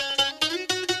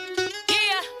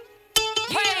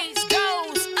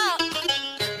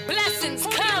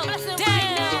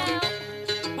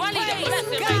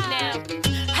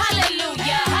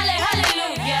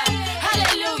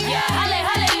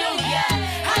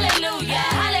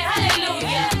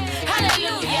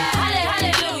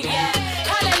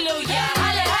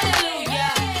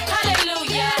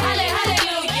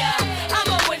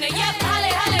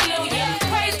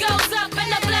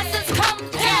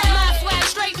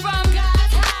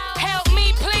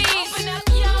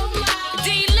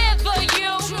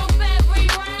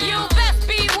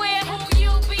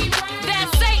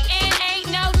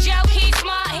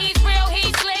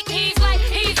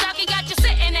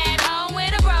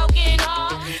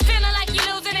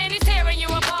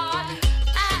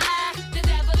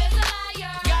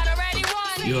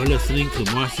You're listening to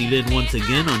Marcy Lynn once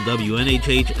again on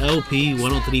WNHH LP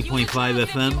 103.5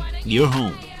 FM, your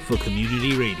home for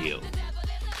community radio.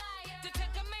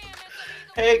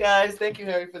 Hey guys, thank you,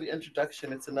 Harry, for the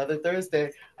introduction. It's another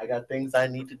Thursday. I got things I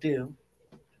need to do,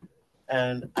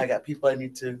 and I got people I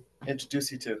need to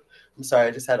introduce you to. I'm sorry,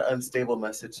 I just had an unstable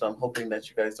message, so I'm hoping that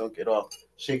you guys don't get all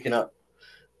shaken up.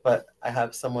 But I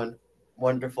have someone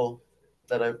wonderful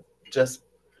that I just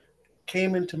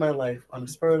came into my life on the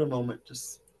spur of the moment,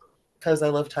 just because I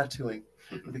love tattooing,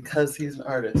 because he's an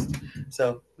artist.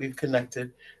 So we've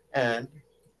connected, and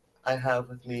I have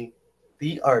with me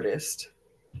the artist.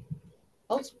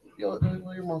 You're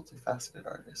multifaceted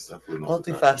artist. Definitely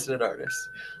Multifaceted artist.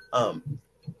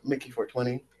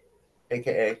 Micky420,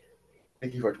 aka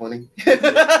Micky420.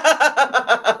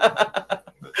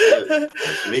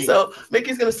 That's me. So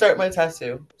Mickey's gonna start my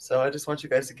tattoo. So I just want you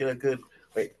guys to get a good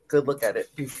look at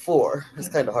it before. It's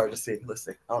kind of hard to see. Let's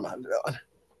see. I don't know how to do that one.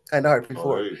 Kind of hard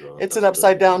before. There you go. It's an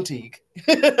upside down teague,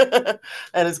 and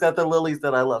it's got the lilies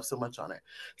that I love so much on it.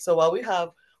 So while we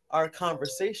have our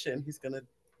conversation, he's gonna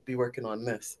be working on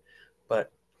this. But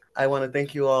I want to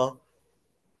thank you all.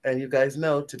 And you guys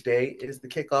know today is the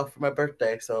kickoff for my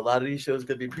birthday. So a lot of these shows are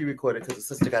going to be pre-recorded because the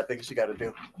sister got things she got to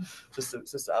do. Sister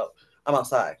out. I'm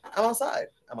outside. outside.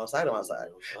 outside.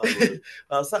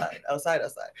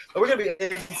 But we're going to be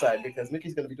inside because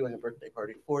Mickey's going to be doing a birthday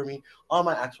party for me on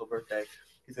my actual birthday.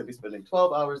 He's going to be spending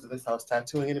 12 hours in this house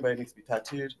tattooing. Anybody needs to be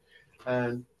tattooed.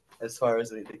 And as far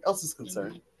as anything else is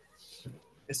concerned,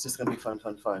 it's just going to be fun.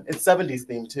 It's 70s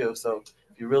themed too. So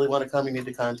if you really want to come, you need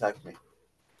to contact me.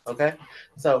 Okay?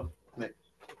 So, Nick,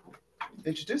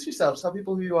 introduce yourself. Tell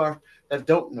people who you are that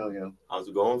don't know you. How's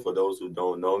it going? For those who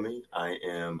don't know me, I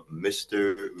am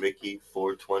Mr.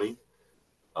 Micky420.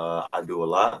 I do a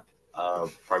lot.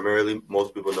 Primarily,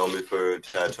 most people know me for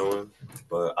tattooing,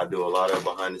 but I do a lot of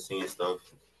behind-the-scenes stuff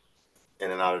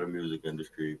in and out of the music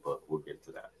industry, but we'll get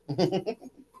to that.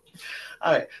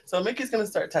 All right, so Mickey's gonna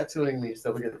start tattooing me.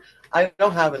 So I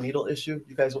don't have a needle issue.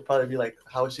 You guys will probably be like,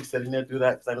 "How is she sitting there do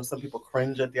that?" Because I know some people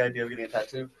cringe at the idea of getting a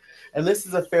tattoo, and this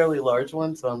is a fairly large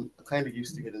one, so I'm kind of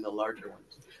used to getting the larger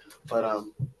ones. But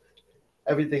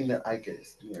everything that I get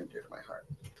is near and dear to my heart.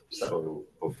 So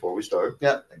before we start,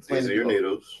 yeah, these are your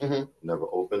needles. Mm-hmm. Never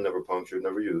open, never punctured,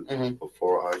 never used. Mm-hmm.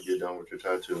 Before I get done with your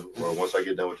tattoo, or once I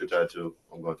get done with your tattoo,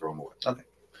 I'm going to throw them away. Okay,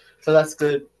 so that's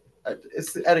good.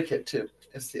 It's the etiquette too.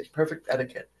 It's the perfect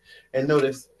etiquette. And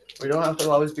notice, we don't have to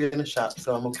always be in a shop,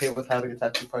 so I'm okay with having a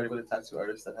tattoo party with a tattoo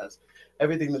artist that has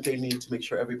everything that they need to make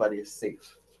sure everybody is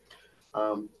safe.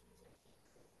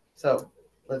 So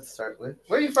let's start with,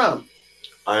 where are you from?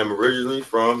 I am originally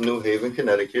from New Haven,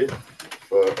 Connecticut.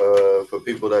 For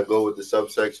people that go with the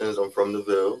subsections, I'm from the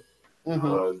Ville,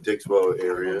 Dixwell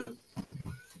area.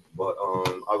 But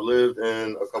I've lived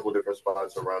in a couple different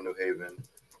spots around New Haven,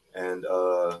 and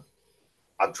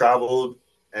I've traveled,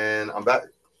 and I'm back.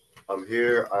 I'm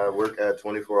here. I work at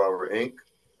 24 Hour Inc.,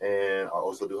 and I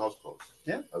also do house calls.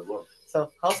 Yeah, as well.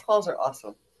 So house calls are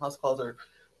awesome. House calls are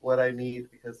what I need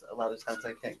because a lot of times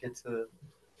I can't get to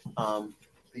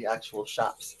the actual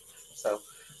shops. So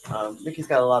Mickey's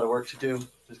got a lot of work to do.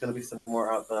 There's going to be some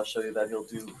more out that I'll show you that he'll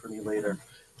do for me later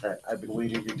that I've been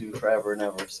waiting to do forever and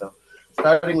ever. So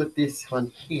starting with this one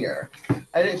here.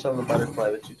 I didn't show him the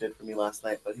butterfly that you did for me last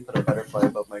night, but he put a butterfly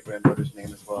above my granddaughter's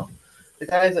name as well. The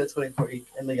guys at 24 Inc.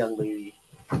 and the young lady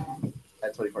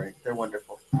at 24 Inc. They're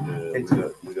wonderful. Yeah,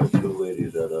 we got two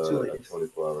ladies at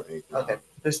 24 Hour Inc. now. Okay.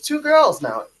 There's 2 girls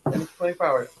now in 24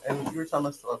 Hour, and you were telling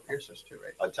us to love piercers too,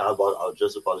 right? I was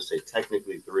just about to say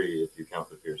technically 3 if you count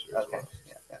the piercers. Okay.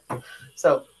 Yeah.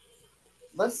 So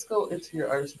let's go into your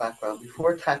artist background.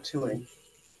 Before tattooing,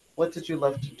 what did you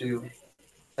love to do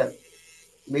that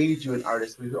made you an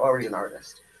artist? We were already an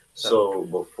artist. So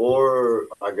before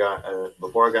I got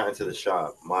into the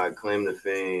shop, my claim to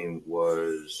fame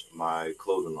was my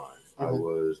clothing line.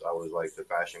 Mm-hmm. I was like the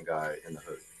fashion guy in the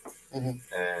hood. Mm-hmm.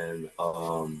 And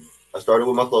I started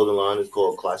with my clothing line. It's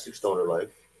called Classic Stoner Life.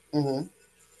 Mm-hmm.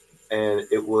 And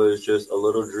it was just a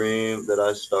little dream that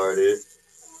I started,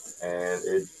 and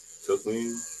it took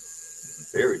me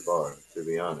very far, to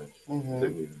be honest. Mm-hmm. It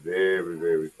took me very,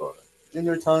 very far. And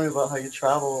you were telling me about how you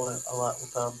travel a lot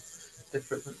with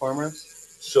different performers.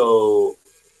 So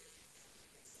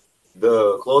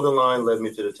the clothing line led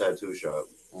me to the tattoo shop.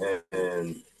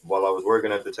 And while I was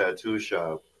working at the tattoo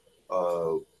shop,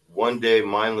 one day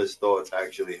Mindless Thoughts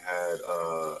actually had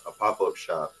a pop-up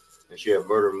shop, and she had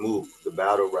Murder Mook, the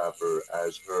battle rapper,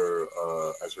 as her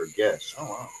guest. Oh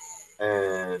wow.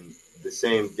 And the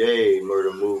same day,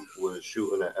 Murder Mook was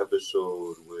shooting an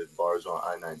episode with Bars on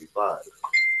I-95.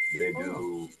 They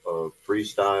do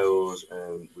freestyles,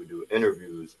 and we do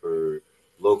interviews for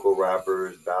local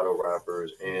rappers, battle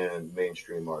rappers, and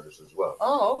mainstream artists as well.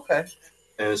 Oh, okay.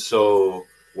 And so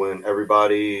when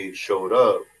everybody showed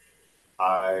up,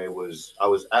 I was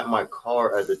at my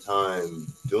car at the time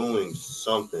doing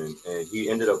something, and he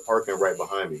ended up parking right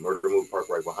behind me. Murder Move parked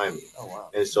right behind me. Oh wow.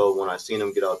 And so when I seen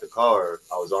him get out the car,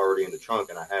 I was already in the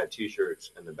trunk, and I had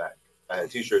T-shirts in the back. I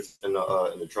had T-shirts in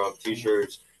the trunk,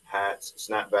 T-shirts, hats,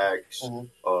 snapbacks,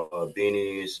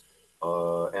 beanies,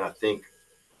 and I think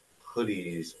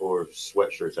hoodies or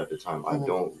sweatshirts at the time. I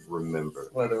don't remember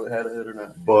whether it had a hood or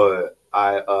not. But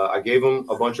I gave him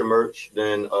a bunch of merch.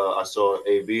 Then I saw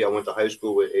AB. I went to high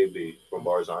school with AB from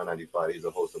Barzan 95. He's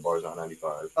the host of Barzan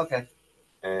 95. Okay.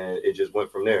 And it just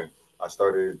went from there.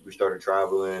 We started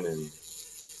traveling, and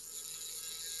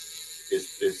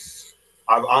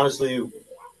I've honestly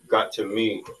got to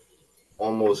meet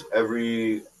almost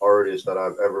every artist that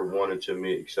I've ever wanted to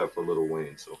meet except for Lil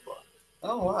Wayne so far.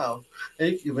 Oh wow!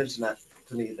 You mentioned that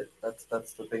to me. That's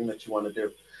the thing that you want to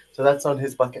do. So that's on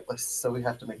his bucket list. So we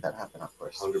have to make that happen, of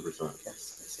course. 100%.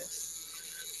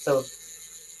 Yes. So,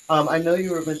 I know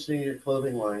you were mentioning your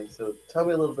clothing line. So tell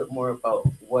me a little bit more about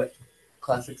what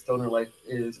classic stoner life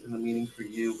is and the meaning for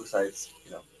you. Besides,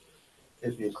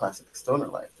 it being classic stoner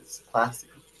life, it's classy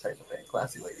type of thing,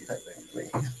 classy lady type thing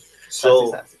to me.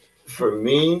 So sassy. For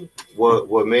me,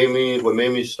 what made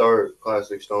me start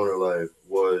classic stoner life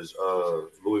was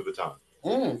Louis Vuitton.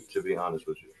 To be honest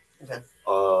with you. Okay.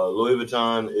 Louis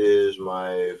Vuitton is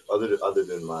my other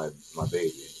than my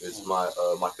baby. It's my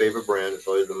favorite brand. It's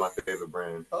always been my favorite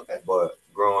brand. Okay. But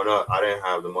growing up, I didn't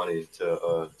have the money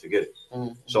to get it.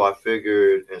 So I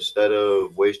figured instead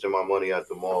of wasting my money at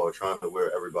the mall trying to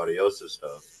wear everybody else's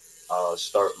stuff, I'll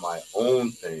start my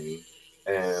own thing.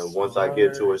 And once I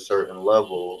get to a certain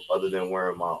level, other than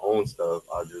wearing my own stuff,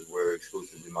 I just wear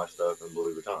exclusively my stuff in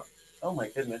Louis Vuitton. Oh my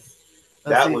goodness.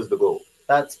 That was the goal.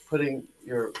 That's putting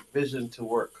your vision to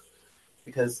work,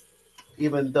 because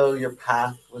even though your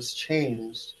path was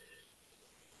changed,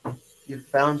 you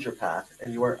found your path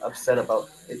and you weren't upset about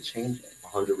it changing.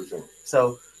 100%.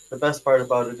 So the best part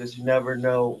about it is you never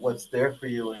know what's there for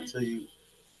you until you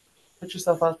put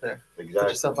yourself out there. Exactly. Put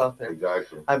yourself out there.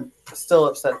 Exactly. I'm still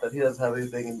upset that he doesn't have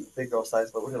anything in big girl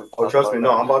size, but we're gonna. Oh, trust me,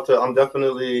 no, I'm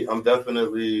definitely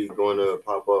going to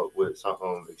pop up with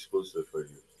something exclusive for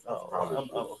you.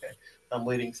 Oh, okay. I'm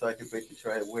waiting so I can make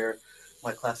sure I wear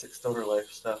my classic stoner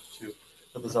life stuff to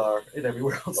the bazaar and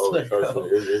everywhere else. Oh, trust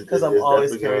me, because I'm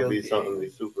always going to be something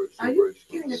super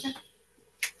exclusive.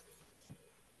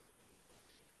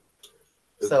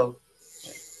 So,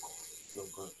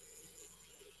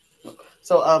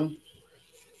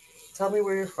 tell me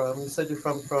where you're from. You said you're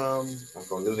from. I'm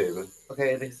from New Haven.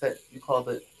 Okay, they said you called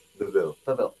it Deville.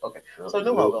 Okay, so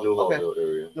New Hallville. New Hallville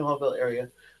area. New Hallville area.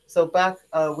 So back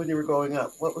when you were growing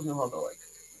up, what was New Hallville like?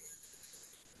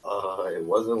 It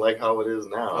wasn't like how it is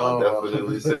now. I'll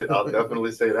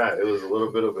definitely say that. It was a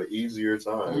little bit of an easier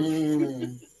time.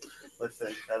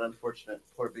 Listen, that unfortunate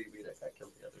poor baby that got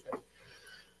killed the other day.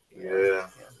 Yeah.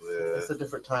 It's a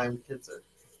different time. Kids are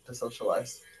to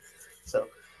socialize. So,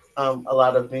 a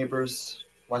lot of neighbors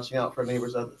watching out for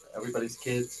neighbors, everybody's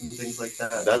kids and things like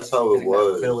that. That's how it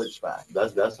was. That village back.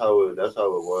 That's how it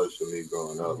was for me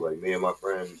growing up. Like me and my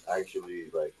friends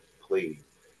actually played.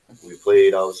 We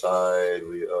played outside.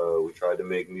 We tried to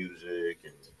make music,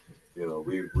 and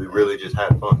we really just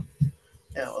had fun.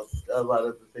 Yeah, well, a lot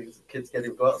of the things kids can't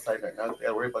even go outside right now. They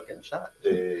gotta worry about getting shot.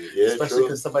 Yeah, especially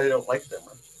because somebody don't like them,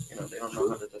 or they don't know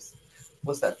how to just.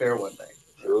 What's that fair one thing?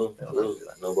 True.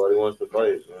 Nobody wants to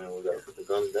fight, man. We gotta put the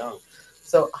guns down.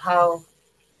 So, how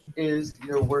is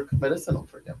your work medicinal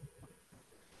for you?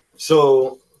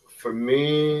 So, for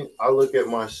me, I look at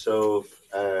myself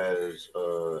as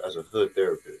a hood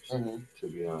therapist, to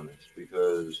be honest,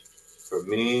 because for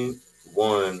me,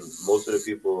 one, most of the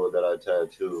people that I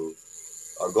tattoo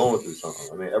are going through something.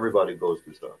 I mean, everybody goes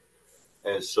through stuff,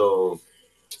 and so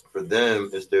for them,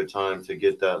 it's their time to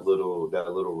get that little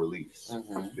release.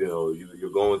 You're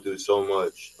going through so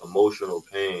much emotional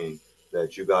pain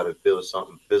that you got to feel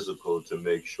something physical to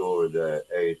make sure that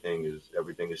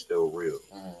everything is still real,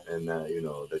 and that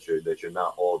you're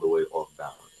not all the way off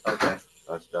balance. Okay,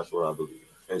 that's what I believe.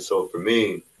 And so for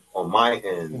me, on my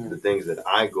end, the things that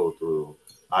I go through,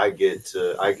 I get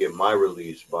my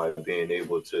release by being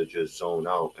able to just zone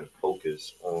out and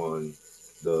focus on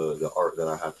the art that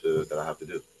I have to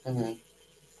do.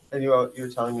 And you were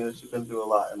telling me that you've been through a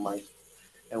lot in life,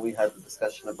 and we had the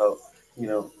discussion about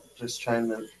just trying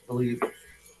to believe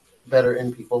better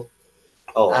in people.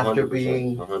 Oh, after 100%,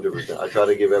 being 100%. I try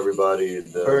to give everybody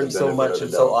the burned so much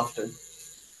and so often.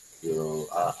 You know,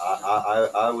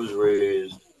 I was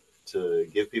raised to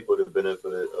give people the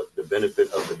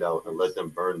benefit of the doubt and let them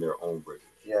burn their own bridges.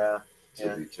 Yeah.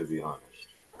 To be honest.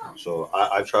 So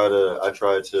I try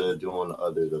to do on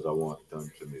others as I want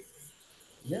done to me.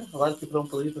 Yeah, a lot of people don't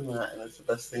believe in that, and it's the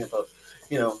best thing about,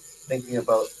 thinking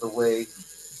about the way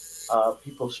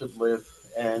people should live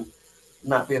and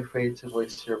not be afraid to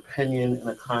voice your opinion in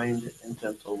a kind and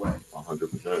gentle way.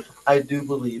 100%. I do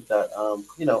believe that, a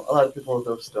lot of people will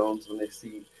throw stones when they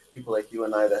see people like you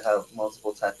and I that have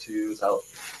multiple tattoos out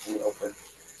in the open.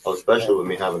 Oh, especially with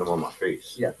me having them on my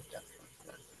face. Yeah.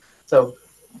 So,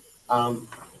 um,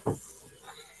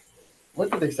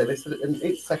 what did they say? They said in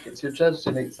 8 seconds. You're judged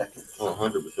in 8 seconds.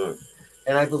 100%.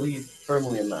 And I believe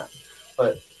firmly in that.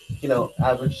 But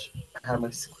average. I have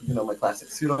my classic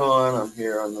suit on. I'm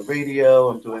here on the radio.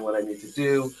 I'm doing what I need to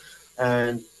do,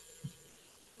 and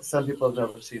some people have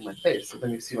never seen my face. So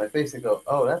then you see my face and go,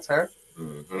 "Oh, that's her."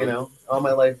 Mm-hmm. All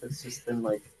my life it's just been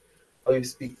like, "Oh, you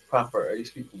speak proper, or you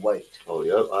speak white." Oh,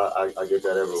 yep. I get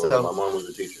that everywhere. So my mom was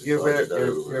a teacher.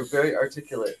 You're very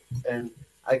articulate, and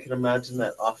I can imagine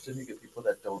that often you get people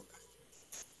that don't.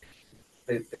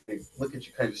 They look at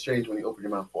you kind of strange when you open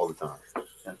your mouth all the time.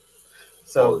 Yeah. All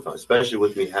So the time, especially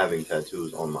with me having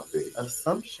tattoos on my face.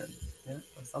 assumption.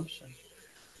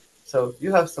 So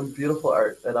you have some beautiful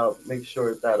art that I'll make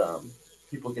sure that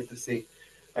people get to see,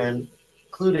 and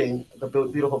including the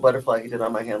beautiful butterfly you did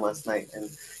on my hand last night. And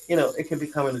it can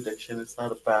become an addiction. It's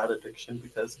not a bad addiction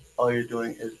because all you're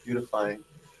doing is beautifying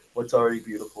what's already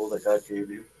beautiful that God gave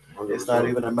you. 100%. It's not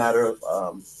even a matter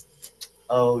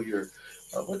of you're.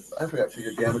 I forgot.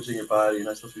 You're damaging your body. You're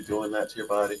not supposed to be doing that to your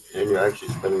body. And you're actually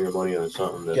spending your money on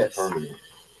something that's permanent.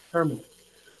 Permanent.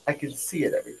 I can see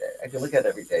it every day. I can look at it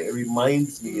every day. It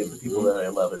reminds me of the people that I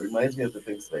love. It reminds me of the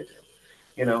things that I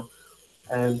do.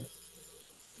 And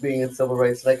being in civil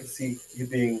rights, and I can see you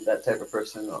being that type of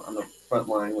person on the front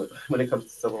line when it comes to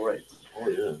civil rights. Oh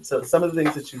yeah. So some of the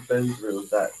things that you've been through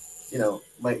that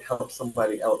might help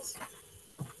somebody else.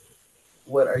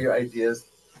 What are your ideas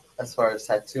as far as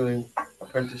tattooing,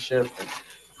 apprenticeship, and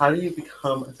how do you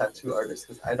become a tattoo artist?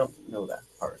 Because I don't know that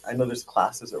part. I know there's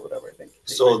classes or whatever. I think.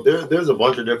 So there's a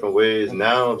bunch of different ways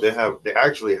now. They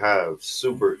actually have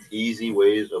super easy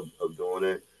ways of doing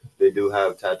it. They do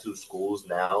have tattoo schools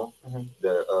now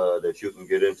that you can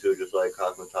get into, just like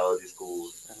cosmetology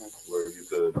schools, where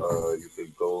you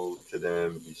could go to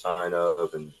them, you sign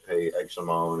up and pay X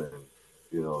amount, and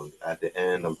at the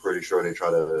end, I'm pretty sure they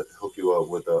try to hook you up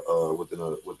with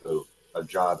a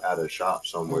job at a shop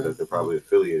somewhere that they're probably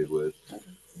affiliated with.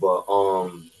 But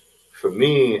for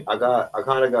me, I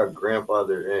kind of got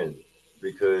grandfathered in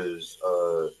because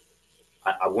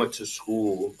I went to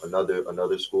school,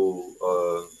 another school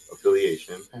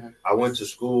affiliation. I went to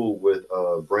school with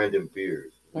Brandon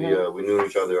Beard. We knew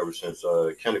each other ever since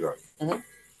kindergarten,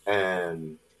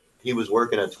 and he was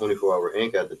working at 24 Hour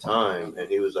Ink at the time, and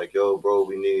he was like, "Yo, bro,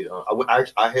 we need."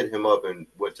 I hit him up and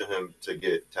went to him to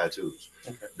get tattoos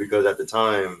because at the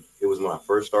time it was when I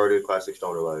first started Classic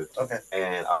Stoner Life,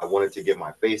 and I wanted to get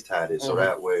my face tatted so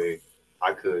that way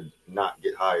I could not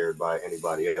get hired by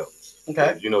anybody else.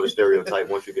 Okay. You know the stereotype: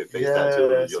 once you get face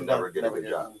tattoos, you'll never get a good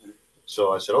job.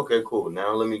 So I said, okay, cool.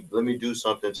 Now let me do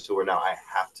something to where now I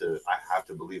have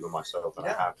to believe in myself and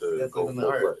I have to go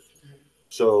full fledged.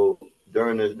 So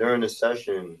during the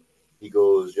session, he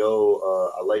goes,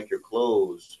 "Yo, I like your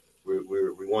clothes. We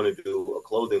want to do a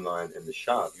clothing line in the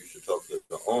shop. You should talk to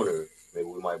the owner. Maybe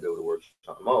we might be able to work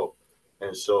something out."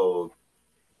 And so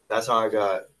that's how I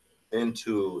got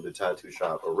into the tattoo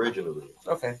shop originally.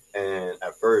 Okay. And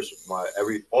at first,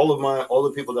 all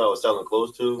the people that I was selling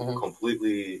clothes to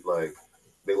completely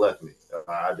they left me.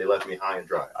 They left me high and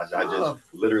dry. I just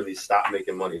literally stopped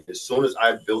making money. As soon as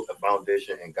I built a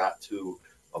foundation and got to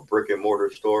a brick and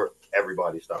mortar store,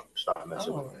 everybody stopped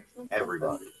messing with me.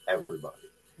 Everybody.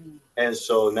 And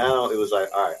so now it was like,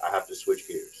 all right, I have to switch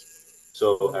gears.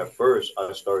 So at first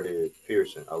I started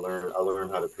piercing. I learned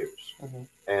how to pierce,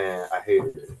 and I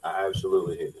hated it. I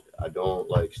absolutely hated it. I don't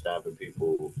like stabbing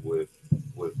people with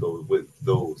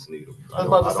those needles. I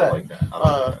don't like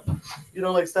that. You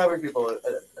don't like stabbing people.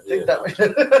 I think that way.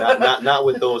 not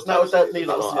with those. Not with that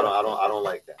needles. I don't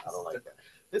like that. I don't like that.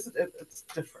 It's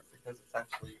different because it's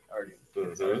actually already.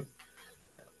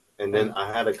 And then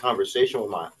I had a conversation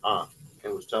with my aunt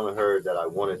and was telling her that I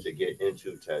wanted to get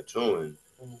into tattooing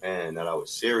and that I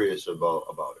was serious about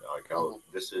it. Like,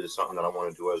 this is something that I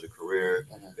want to do as a career.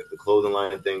 If the clothing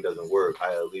line thing doesn't work,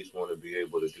 I at least want to be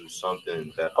able to do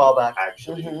something that I'm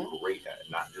actually great at,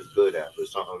 not just good at, but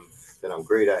something that I'm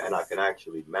great at and I can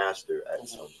actually master at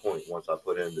some point once I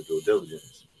put in the due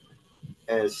diligence.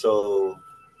 And so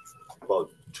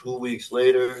about 2 weeks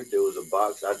later, there was a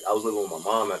box. I was living with my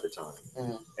mom at the time,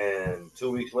 and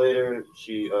 2 weeks later,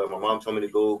 my mom told me to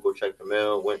go check the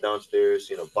mail. Went downstairs,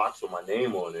 seen a box with my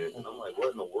name on it, and I'm like,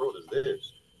 "What in the world is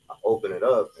this?" I open it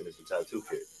up, and it's a tattoo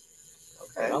kit,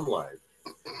 and I'm like,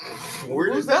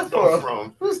 "Where did that come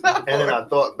from?" Who's that and then I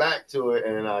thought back to it,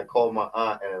 and then I called my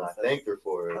aunt, and then I thanked her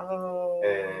for it,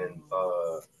 and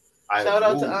shout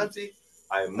out to Auntie.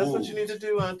 I moved. That's what you need to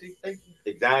do, Auntie. Thank you.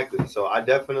 Exactly. So I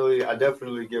definitely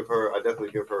give her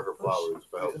her flowers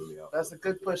for helping me out. That's a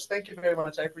good push. Thank you very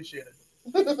much. I appreciate it.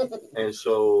 And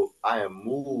so I am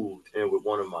moved in with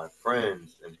one of my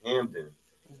friends in Hamden,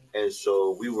 and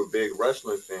so we were big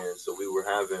wrestling fans. So we were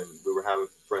having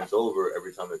friends over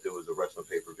every time that there was a wrestling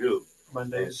pay-per-view.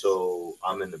 Mondays. And so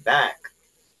I'm in the back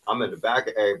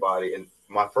of everybody, and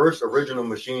my first original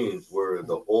machines were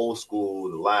the old school,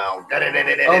 the loud. Oh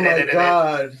my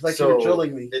god! Like you were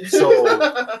drilling me.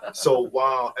 So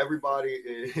while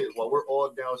we're all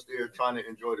downstairs trying to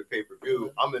enjoy the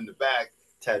pay-per-view, I'm in the back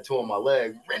tattooing my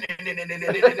leg.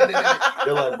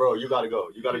 They're like, "Bro, you gotta go.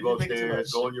 You gotta go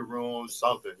upstairs, go in your room,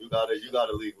 something. You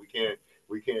gotta leave. We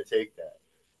can't take that."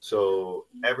 So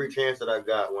every chance that I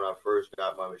got when I first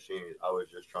got my machine, I was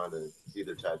just trying to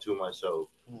either tattoo myself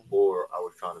or I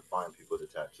was trying to find people to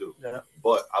tattoo. Yeah.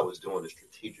 But I was doing it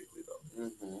strategically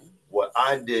though. What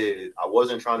I did, I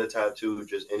wasn't trying to tattoo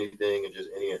just anything and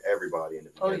just any and everybody in the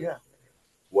beginning. Oh yeah.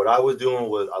 What I was doing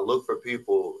was I looked for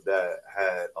people that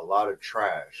had a lot of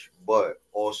trash, but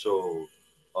also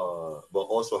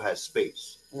had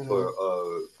space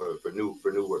for new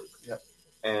work. Yeah.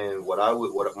 And what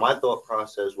my thought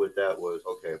process with that was,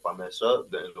 okay, if I mess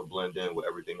up, then it'll blend in with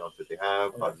everything else that they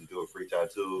have. I'll just do a free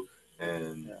tattoo,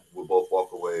 and we'll both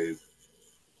walk away.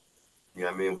 You know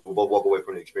what I mean? We'll both walk away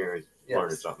from the experience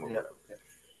learning something. Yeah.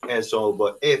 And so,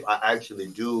 but if I actually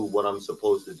do what I'm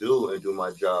supposed to do and do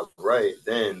my job right,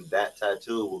 then that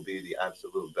tattoo will be the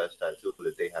absolute best tattoo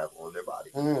that they have on their body.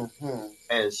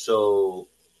 And so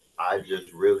I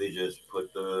just really just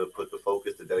put the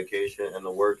focus, the dedication, and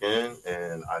the work in,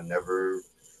 and it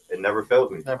never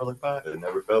failed me. Never looked back. It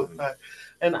never failed me.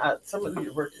 And some of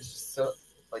your work is just so,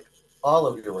 like, all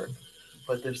of your work,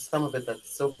 but there's some of it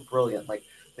that's so brilliant. Like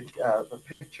the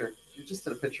picture, you just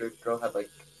did a picture. Girl had like,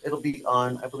 it'll be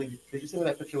on. I believe. Did you see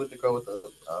that picture with the girl with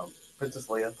the Princess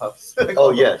Leia puffs?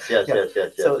 Yes.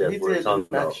 So he did an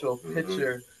actual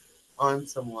picture on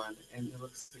someone, and it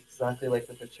looks exactly like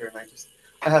the picture. And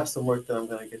I have some work that I'm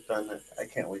going to get done that I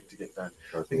can't wait to get done,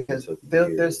 because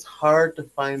there's hard to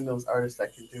find those artists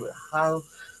that can do it. How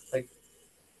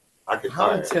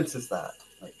intense is that?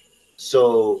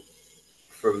 So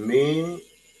for me,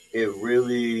 it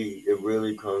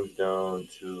really comes down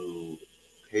to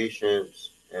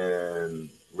patience and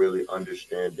really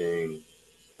understanding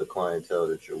the clientele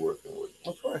that you're working with.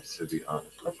 Of course. To be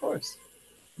honest. Of course.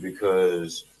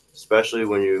 Because especially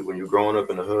when you're growing up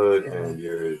in the hood and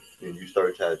you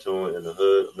start tattooing in the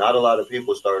hood, not a lot of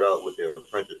people start out with an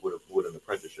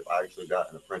apprenticeship. I actually got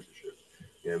an apprenticeship.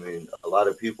 You know what I mean? A lot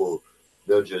of people,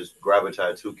 they'll just grab a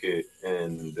tattoo kit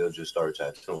and they'll just start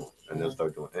tattooing and they'll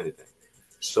start doing anything.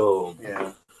 So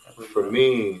for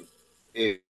me,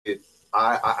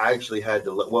 I actually had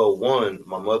to. Well, one,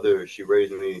 my mother, she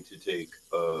raised me to take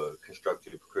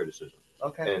constructive criticism,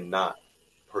 and not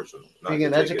personal. Being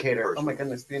an educator. Oh my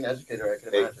goodness, being an educator, I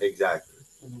can imagine. Exactly.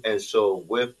 And so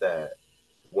with that,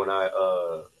 when I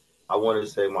want to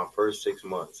say my first 6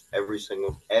 months, every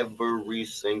single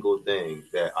thing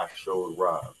that I showed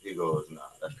Rob, he goes, "Nah,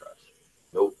 that's trash.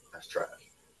 Nope, that's trash.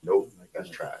 Nope, that's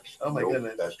trash. Oh my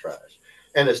goodness, that's trash."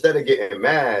 And instead of getting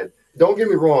mad, don't get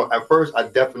me wrong. At first, I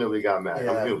definitely got mad.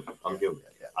 Yeah. I'm human.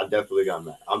 Yeah. I definitely got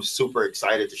mad. I'm super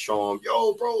excited to show him.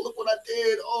 Yo, bro, look what I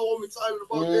did. Oh, I'm excited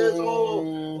about this.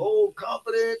 Oh,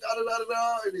 confident. Da da da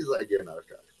da. And he's like, "Yeah, no, that's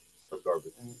trash. That's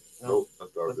garbage. Nope,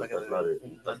 that's garbage. That's not it.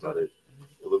 That's not it.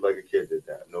 It looked like a kid did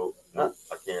that. Nope.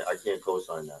 I can't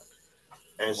co-sign that."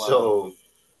 And so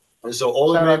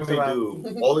all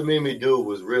it made me do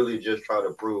was really just try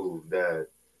to prove that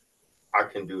I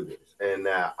can do this and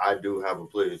that I do have a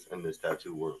place in this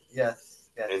tattoo world. Yes.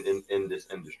 And in this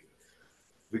industry,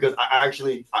 because I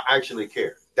actually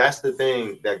care. That's the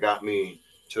thing that got me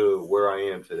to where I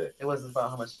am today. It wasn't about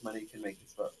how much money you can make this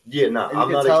stuff. Yeah, no,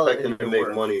 I'm not expecting to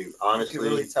make money. Honestly, you can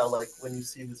really tell, like when you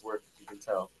see his work, you can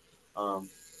tell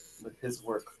with his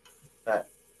work that,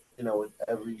 you know, with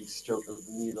every stroke of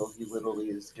the needle, he literally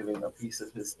is giving a piece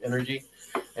of his energy,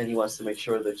 and he wants to make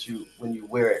sure that when you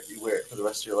wear it for the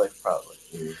rest of your life proudly.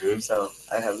 So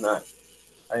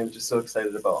I am just so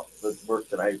excited about the work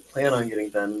that I plan on getting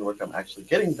done and the work I'm actually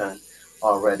getting done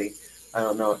already. I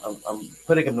don't know. I'm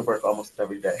putting him to work almost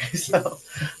every day. So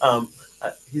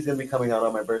he's going to be coming out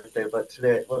on my birthday. But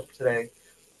today,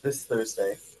 this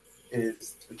Thursday,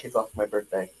 is the kickoff of my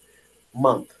birthday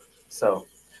month. So,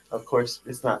 of course,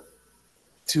 it's not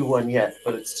 2-1 yet,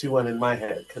 but it's 2-1 in my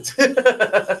head.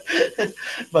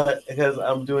 But because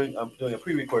I'm doing a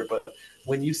pre-record. But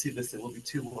when you see this, it will be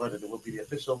 2-1, and it will be the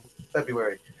official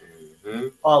February,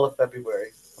 all of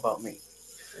February about me.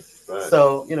 Right.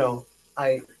 So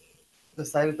I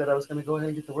decided that I was going to go ahead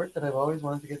and get the work that I've always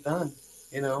wanted to get done.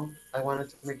 I wanted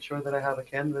to make sure that I have a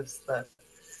canvas that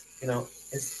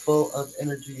is full of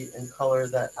energy and color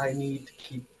that I need to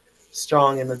keep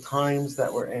strong in the times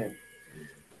that we're in.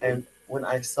 And when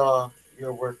I saw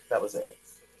your work, that was it.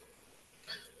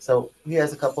 So he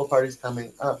has a couple of parties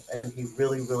coming up, and he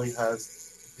really, really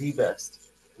has the best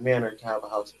manner to have a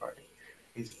house party.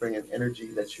 He's bringing energy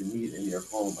that you need in your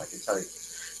home. I can tell you.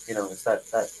 It's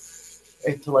that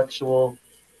intellectual.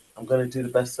 I'm going to do the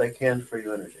best I can for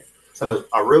you energy. So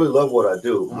I really love what I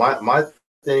do. Mhm. My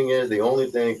thing is the only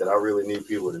thing that I really need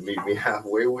people to meet me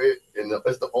halfway with, and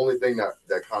it's the only thing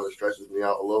that kind of stresses me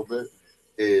out a little bit,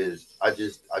 is I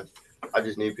just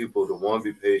need people to, one,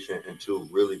 be patient, and two,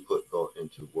 really put thought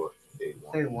into what they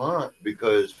want. They want.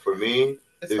 Because for me,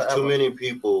 It's there's too forever. many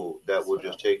people that It's will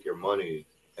forever. just take your money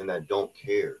and that don't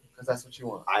care. Because that's what you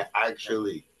want. I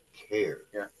actually care.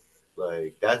 Yeah.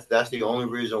 Like that's the only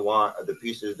reason why the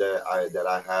pieces that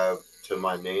I have to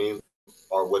my name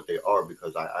are what they are,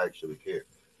 because I actually care.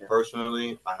 Yeah.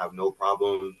 Personally, I have no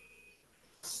problem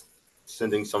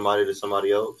sending somebody to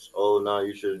somebody else. Oh no,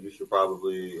 you should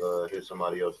probably hit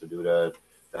somebody else to do that.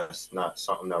 That's not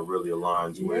something that really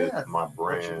aligns with Yeah. my Don't you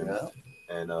brand. know?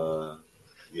 And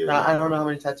yeah, Now, I no. don't know how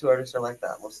many tattoo artists are like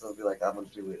that. Most of them will be like, I'm going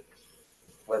to do it.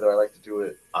 Whether I like to do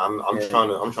it. I'm Yeah. trying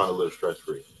to live stress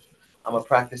free. I'm going to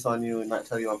practice on you and not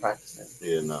tell you I'm practicing.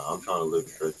 Yeah, no, I'm trying to live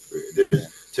stress free.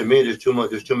 To me, there's too much.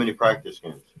 There's too many practice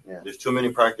skins. Yeah. There's too many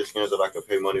practice skins that I could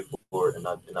pay money for and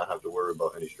not have to worry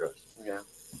about any stress. Yeah.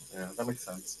 Yeah, that makes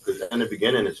sense. Because in the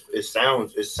beginning, it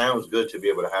sounds good to be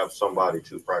able to have somebody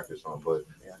to practice on, but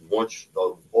Yeah. once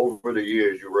over the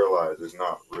years, you realize it's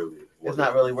not really. It's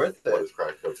not really worth it. What it's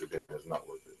cracked up to be. It's not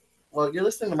worth it. Well, you're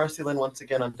listening to Marcy Lynn once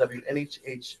again on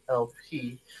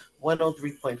WNHHLP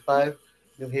 103.5,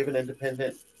 New Haven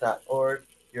Independent.org,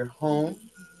 your home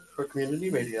for community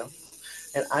radio.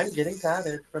 And I'm getting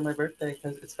tatted for my birthday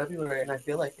because it's February and I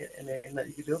feel like it, and there's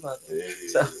nothing you can do about it. Hey.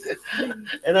 So,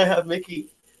 and I have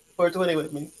Micky420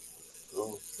 with me,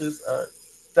 who's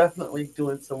definitely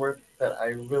doing some work that I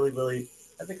really, really,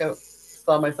 I think I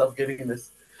saw myself getting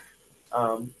this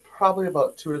probably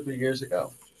about 2 or 3 years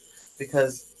ago,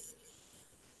 because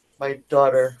my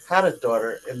daughter had a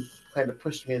daughter and kind of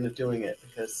pushed me into doing it,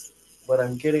 because what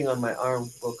I'm getting on my arm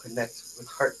will connect with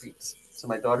heartbeats. So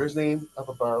my daughter's name up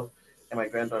above and my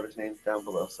granddaughter's name down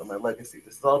below. So my legacy.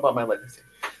 This is all about my legacy.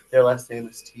 Their last name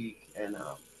is Teague, and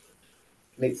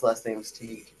Nate's last name is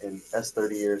Teague, and that's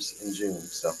 30 years in June.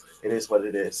 So it is what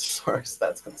it is as far as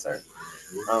that's concerned.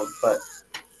 But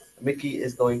Mickey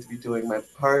is going to be doing my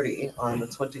party on the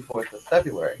 24th of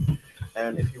February.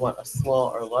 And if you want a small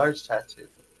or large tattoo,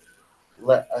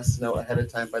 let us know ahead of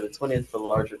time by the 20th for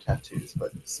larger tattoos.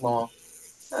 But small,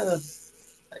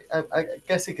 I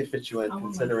guess he could fit you in,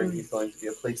 considering he's going to be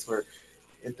a place where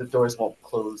the doors won't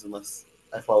close unless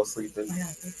I fall asleep and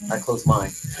I close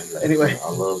mine. Anyway, I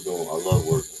love working.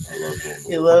 I love doing.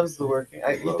 He loves the working.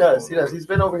 He does. He does. He's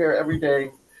been over here every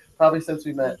day, probably since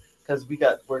we met, because we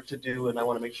got work to do, and I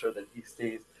want to make sure that he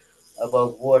stays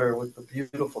above water with the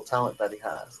beautiful talent that he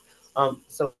has.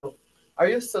 So, are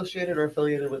you associated or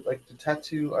affiliated with, like, do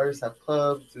tattoo artists have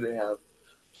clubs? Do they have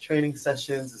training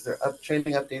sessions? Is there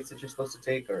training updates that you're supposed to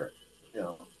take, or you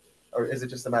know, or is it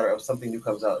just a matter of something new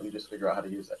comes out and you just figure out how to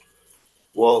use it?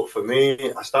 Well, for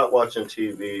me, I stopped watching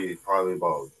TV probably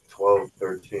about 12,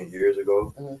 13 years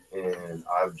ago, and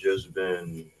I've just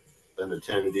been an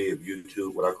attendee of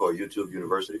YouTube, what I call YouTube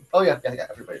University. Oh yeah,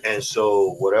 everybody. And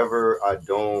so whatever I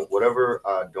don't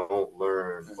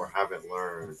learn or haven't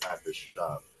learned at the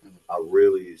shop, I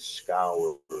really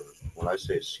scour. When I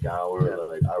say scour,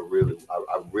 like I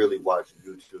really watch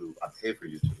YouTube. I pay for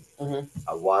YouTube.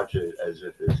 I watch it as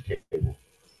if it's cable.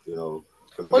 You know,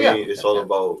 for me,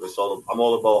 I'm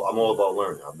all about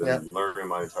learning. I've been learning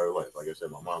my entire life. Like I said,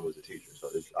 my mom was a teacher, so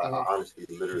I honestly,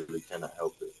 literally cannot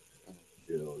help it.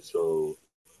 So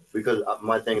because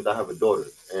my thing is, I have a daughter,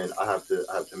 and I have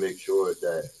to make sure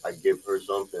that I give her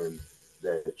something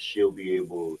that she'll be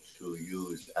able to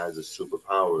use as a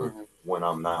superpower when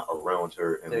I'm not around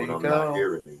her and when I'm not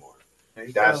here anymore.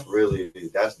 That's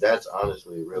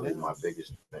honestly really my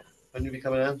biggest thing. When you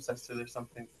become an ancestor, there's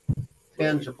something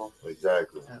tangible.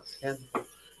 Exactly. Yeah, tangible.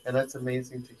 And that's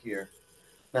amazing to hear.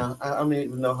 Now, I don't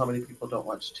even know how many people don't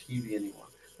watch TV anymore.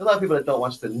 There's a lot of people that don't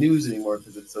watch the news anymore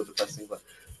because it's so depressing, but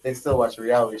they still watch a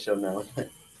reality show now.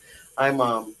 I'm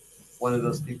one of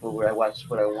those people where I watch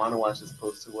what I want to watch as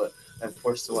opposed to what I'm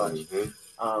forced to watch.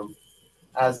 Um,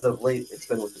 as of late, it's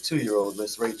been with the 2-year-old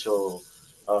Miss Rachel,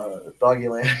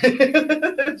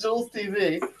 Doggyland, Jules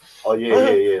TV. Oh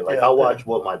yeah. Like Yeah. I watch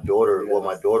what my daughter,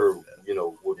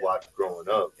 Yes. would watch growing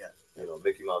up. Yeah.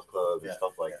 Mickey Mouse Club and Yeah.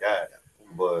 stuff like Yeah. that.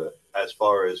 But as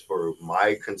far as for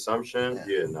my consumption,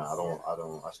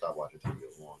 I stopped watching TV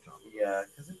a long time ago. Yeah,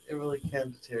 because it really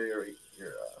can deteriorate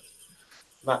your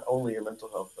not only your mental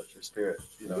health but your spirit.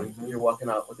 You're walking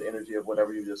out with the energy of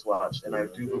whatever you just watched, and I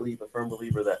do believe, a firm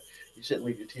believer, that you shouldn't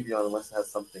leave your TV on unless it has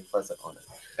something pleasant on it.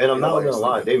 And I'm not gonna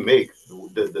lie, they make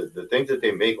the things that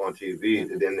they make on TV,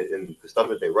 and the stuff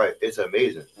that they write, it's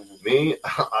amazing. Me,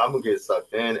 I'm gonna get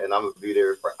sucked in, and I'm gonna be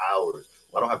there for hours.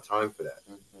 I don't have time for that.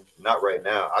 Not right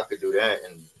now. I could do that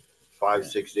in 5,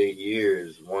 6, 8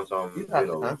 years once I'm. You have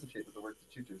to concentrate with the work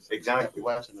that you do. So exactly. You can't be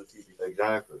watching the TV.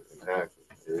 Exactly.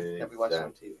 You can't be watching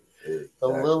on TV. Exactly. The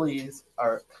lilies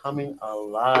are coming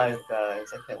alive,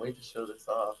 guys. I can't wait to show this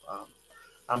off.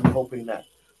 I'm hoping that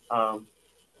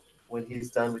when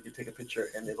he's done, we can take a picture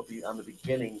and it'll be on the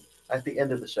beginning, at the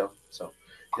end of the show. So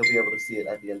you'll be able to see it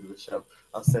at the end of the show.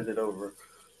 I'll send it over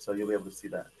so you'll be able to see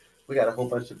that. We got a whole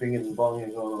bunch of binging and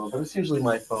bonging going on, but it's usually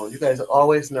my phone. You guys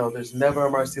always know there's never a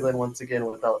Marcy once again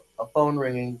without a phone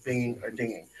ringing, binging, or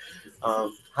dinging.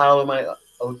 How am I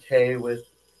okay with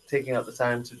taking out the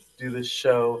time to do this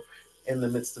show in the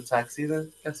midst of tax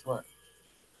season? Guess what?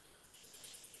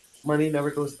 Money never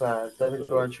goes bad. Doesn't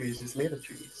grow on trees. It's made of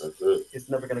trees. That's it. It's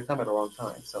never going to come at a wrong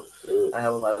time. So I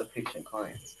have a lot of patient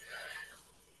clients.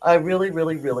 I really,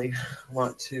 really, really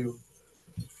want to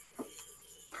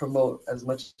promote as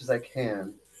much as I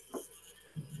can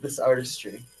this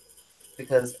artistry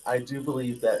because I do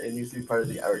believe that it needs to be part of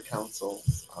the Art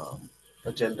Council's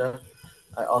agenda.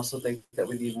 I also think that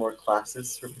we need more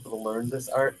classes for people to learn this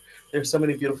art. There's so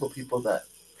many beautiful people that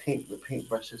paint with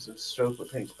paintbrushes and stroke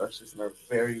with paintbrushes and are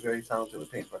very, very talented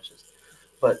with paintbrushes.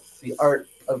 But the art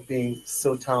of being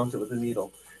so talented with a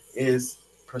needle is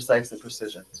precise and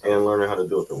precision. And learning how to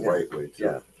do it the right way too.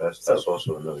 Yeah. That's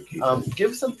also another key.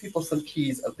 Give some people some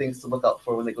keys of things to look out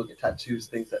for when they go get tattoos,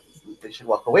 things that they should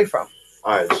walk away from.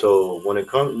 All right, so when it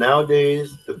comes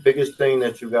nowadays, the biggest thing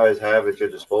that you guys have at your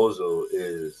disposal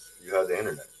is you have the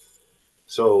internet.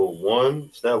 So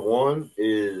step one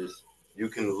is you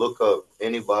can look up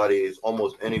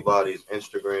almost anybody's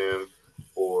Instagram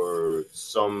or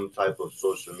some type of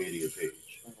social media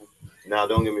page. Now,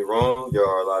 don't get me wrong, there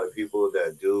are a lot of people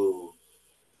that do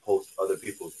post other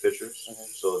people's pictures.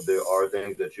 So there are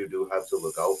things that you do have to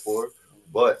look out for.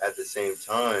 But at the same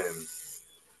time,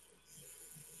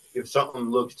 if something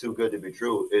looks too good to be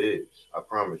true, it is. I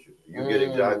promise you. You get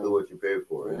exactly what you pay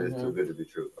for. It is too good to be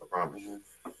true. I promise you.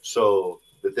 So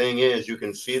the thing is, you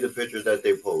can see the pictures that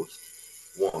they post,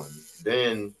 one.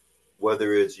 Then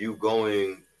whether it's you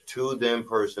going to them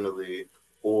personally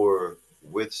or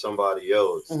with somebody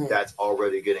else that's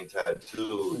already getting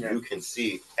tattooed, you can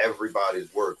see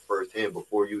everybody's work firsthand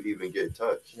before you even get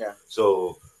touched. Yeah.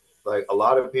 So, like, a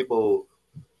lot of people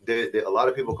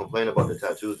complain about the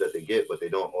tattoos that they get, but they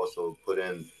don't also put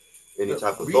in any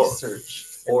type of research.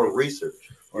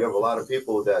 You have a lot of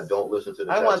people that don't listen to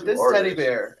the I want this teddy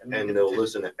bear, and they'll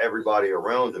listen to everybody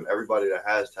around them. Everybody that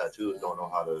has tattoos don't know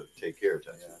how to take care of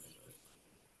tattoos.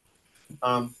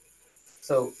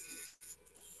 So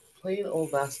plain old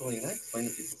Vaseline. I explain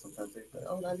to people sometimes. They say,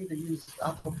 "Oh, I need to use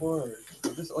Aquaphor or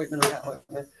this ointment or that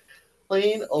ointment."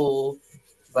 Plain old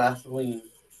Vaseline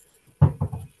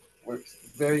works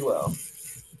very well.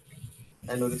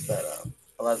 I noticed that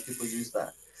a lot of people use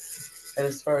that. And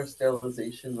as far as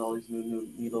sterilization and all these new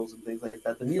needles and things like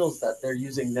that, the needles that they're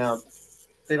using now,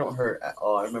 they don't hurt at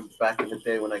all. I remember back in the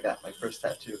day when I got my first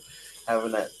tattoo,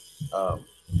 having that,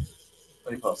 what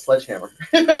do you call it, sledgehammer.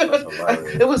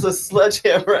 It was a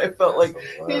sledgehammer. I felt like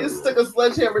he just stuck a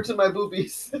sledgehammer to my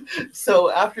boobies. So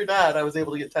after that, I was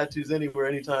able to get tattoos anywhere,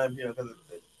 anytime, because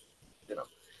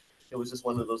it was just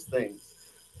one of those things.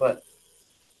 But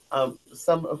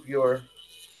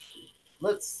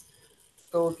let's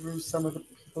go through some of the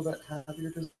people that have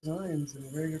your designs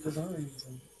and wear your designs.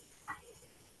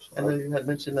 And then you had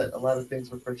mentioned that a lot of things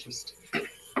were purchased.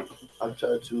 I've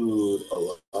tattooed a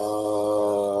lot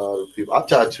of people. I've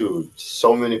tattooed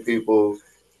so many people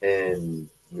in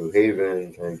New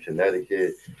Haven and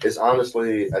Connecticut. It's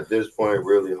honestly, at this point,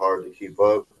 really hard to keep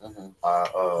up.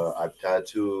 I've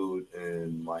tattooed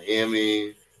in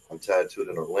Miami. I'm tattooed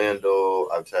in Orlando.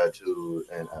 I've tattooed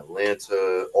in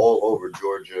Atlanta, all over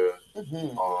Georgia.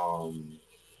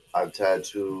 I've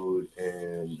tattooed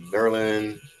in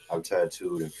Maryland. I've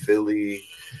tattooed in Philly.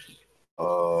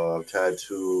 I've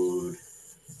tattooed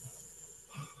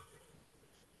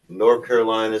North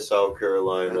Carolina, South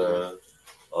Carolina.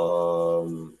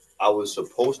 I was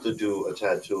supposed to do a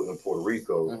tattoo in Puerto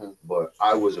Rico, but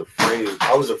I was afraid.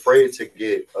 I was afraid to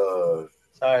get. I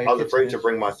was afraid to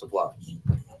bring my supplies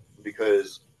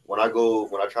because when I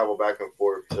travel back and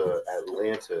forth to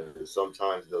Atlanta,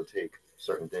 sometimes they'll take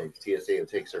certain things. TSA will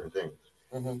take certain things.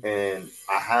 And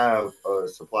I have a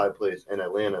supply place in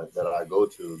Atlanta that I go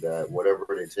to that whatever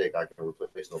they take, I can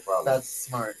replace no problem. That's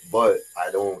smart. But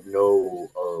I don't know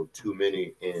of too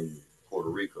many in Puerto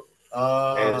Rico.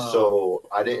 And so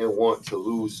I didn't want to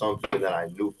lose something that I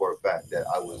knew for a fact that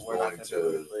I was going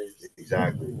to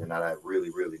exactly, and that I really,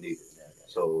 really needed.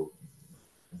 So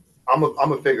I'm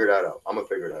gonna figure that out.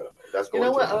 That's going. You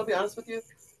know what? I'm gonna be honest with you.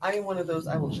 I am one of those.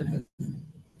 I will ship it.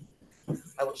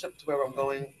 I will ship it to wherever I'm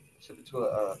going. Ship it to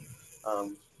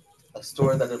a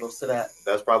store that it'll sit at.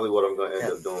 That's probably what I'm gonna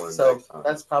end up doing. So next time.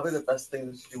 That's probably the best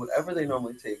thing to do. Whatever they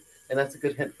normally take, and that's a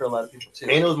good hint for a lot of people too.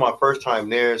 And it was my first time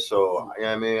there, so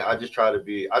I mean, I try to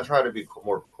be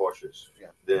more cautious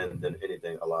than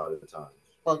anything a lot of the time.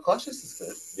 Well, cautious is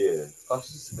good. Yeah,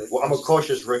 cautious is good. Well, I'm a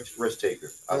cautious risk taker.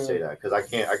 I say that because I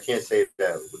can't say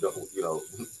that with the,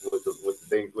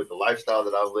 with the lifestyle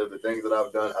that I've lived, the things that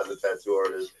I've done as a tattoo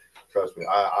artist. Trust me,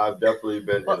 I've definitely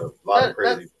been in a lot of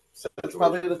crazy. That's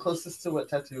probably the closest to what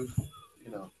tattoo, that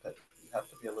you have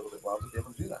to be a little bit wild to be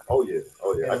able to do that. Oh yeah.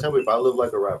 I tell you, if I live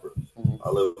like a rapper,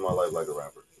 I live my life like a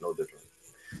rapper. No different.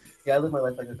 Yeah, I live my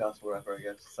life like a gospel rapper, I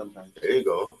guess, sometimes. There you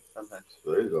go. Sometimes.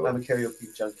 There you go. I'm a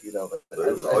karaoke junkie, though. I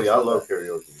love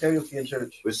karaoke. Karaoke in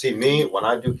church. But see, me, when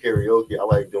I do karaoke, I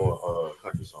like doing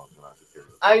country songs when I do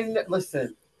karaoke.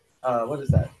 Listen, what is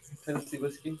that? Tennessee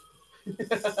Whiskey?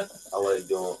 I like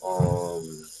doing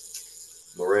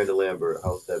Miranda Lambert,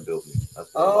 House That Built Me. That's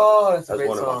a great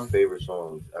one song. of my favorite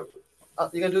songs ever.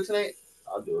 You gonna do it tonight?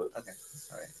 I'll do it. Okay.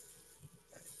 All right.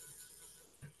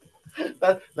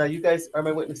 Now you guys are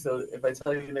my witness, so if I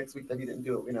tell you next week that he didn't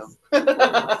do it, we know.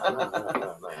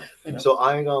 No. So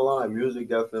I ain't gonna lie, music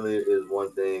definitely is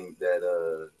one thing that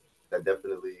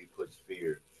definitely puts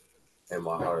fear in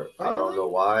my heart. I don't know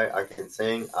why I can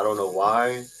sing. I don't know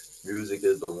why music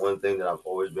is the one thing that I've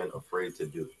always been afraid to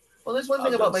do. Well, there's one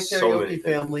thing about my karaoke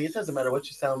family. It doesn't matter what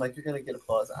you sound like, you're gonna get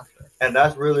applause after. And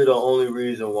that's really the only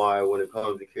reason why, when it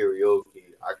comes to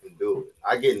karaoke, I can do it.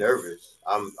 I get nervous.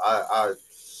 I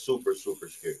super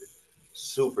scared,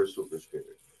 super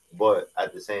scared. But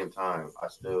at the same time,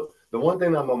 the one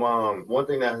thing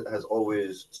that has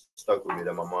always stuck with me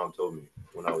that my mom told me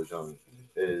when I was young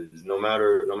is no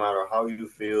matter how you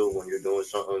feel when you're doing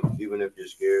something, even if you're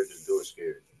scared, just do it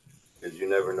scared, because you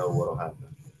never know what'll happen.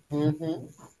 And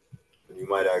you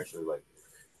might actually like it.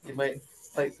 You might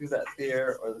fight through that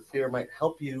fear, or the fear might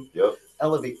help you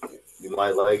elevate you. You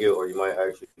might like it, or you might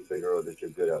actually figure out that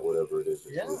you're good at whatever it is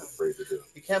that you're afraid to do.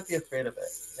 You can't be afraid of it.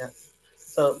 Yeah.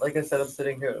 So, like I said, I'm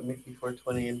sitting here with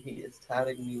Micky420, and he is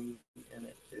tatting me, and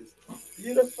it is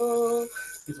beautiful.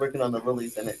 He's working on the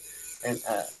lilies in it. And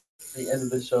at the end of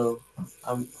the show,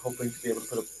 I'm hoping to be able to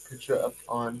put a picture up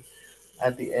on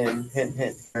at the end. Hint,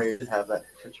 hint. I should have that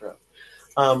picture up.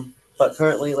 But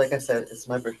currently, like I said, it's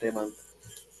my birthday month,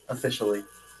 officially,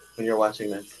 when you're watching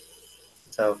this.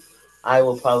 So I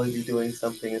will probably be doing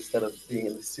something instead of being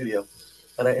in the studio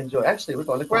that I enjoy. Actually, we're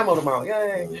going to Grandma tomorrow.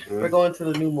 Yay! We're going to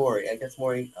the new Maury. I guess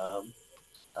Maury got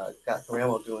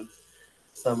Grandma doing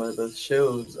some of the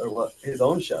shows, or his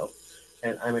own show.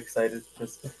 And I'm excited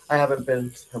because I haven't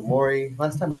been to Maury.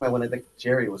 Last time I went, I think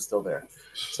Jerry was still there.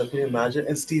 So can you imagine?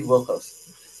 And Steve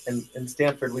Wilkos. And in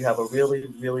Stanford, we have a really,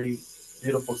 really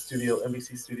beautiful studio,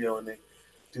 NBC studio, and they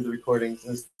do the recordings.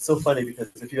 And it's so funny because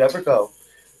if you ever go,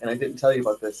 and I didn't tell you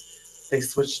about this, they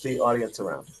switch the audience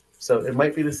around. So it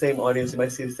might be the same audience. You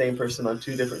might see the same person on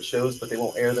two different shows, but they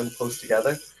won't air them close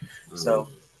together. So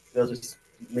they'll just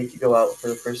make you go out for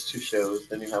the first two shows,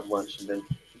 then you have lunch, and then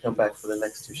you come back for the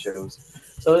next two shows.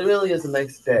 So it really is a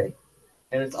nice day.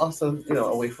 And it's also,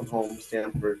 away from home,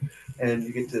 Stanford, and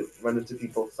you get to run into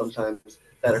people sometimes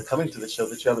that are coming to the show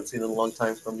that you haven't seen in a long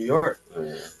time from New York.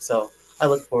 So I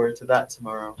look forward to that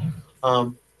tomorrow.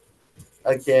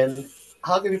 Again,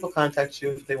 how can people contact you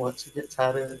if they want to get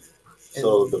tatted?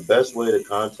 So the best way to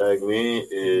contact me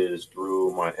is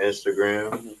through my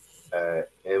Instagram at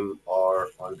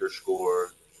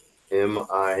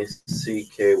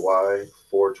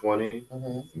MR_MICKY420,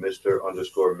 Mr. _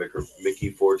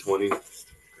 Micky420.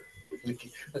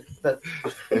 Mickey.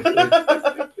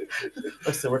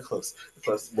 Listen, we're close.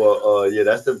 Well, yeah,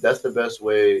 that's the best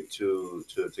way to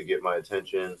get my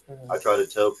attention. I try to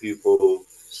tell people,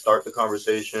 start the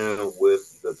conversation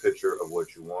with the picture of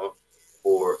what you want,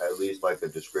 or at least like a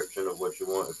description of what you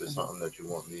want, if it's something that you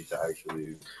want me to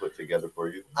actually put together for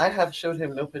you. I have showed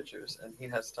him no pictures, and he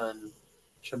has done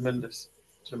tremendous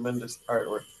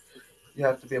artwork. You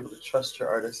have to be able to trust your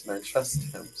artist, and I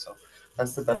trust him. So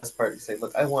that's the best part. You say,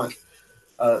 look, I want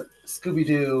Scooby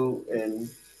Doo and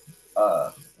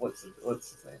what's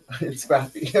his name? And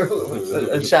Scrappy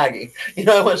and Shaggy. You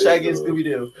know, I want Shaggy and Scooby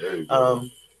Doo.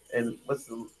 And what's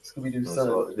the Scooby Doo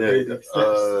son?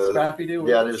 Scrappy Doo.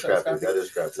 Yeah, that is Scrappy. That is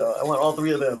Scrappy. So I want all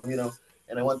three of them, you know,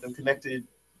 and I want them connected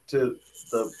to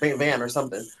the van or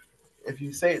something. If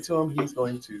you say it to him, he's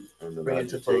going to bring it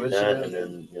to fruition. And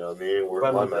then, you know what I mean,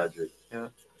 work my magic. Yeah,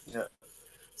 yeah.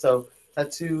 So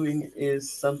tattooing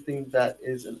is something that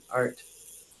is an art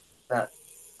that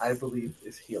I believe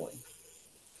is healing.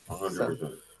 100%.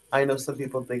 So, I know some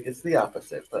people think it's the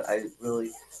opposite, but I really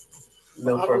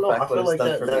know for a fact what it's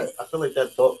done for me. I feel like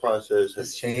that thought process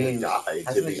has changed. Died,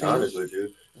 to be honest with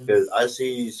you, because I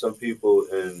see some people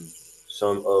in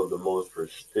some of the most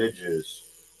prestigious,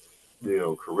 you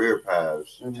know, career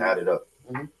paths tatted up.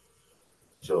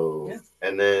 So,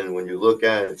 and then when you look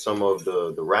at some of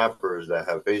the rappers that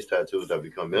have face tattoos that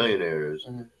become millionaires,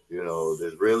 you know,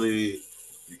 there's really,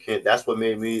 you can't. That's what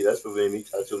made me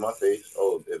tattoo my face.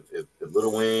 Oh, if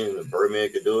Lil Wayne and the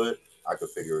Birdman could do it, I could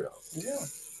figure it out. Yeah.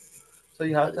 So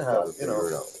you have to have, you know,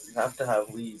 you have to have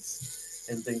leads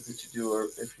in things that you do, or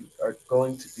if you are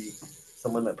going to be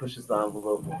someone that pushes the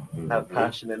envelope, have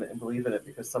passion in it and believe in it,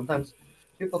 because sometimes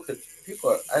I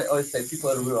always say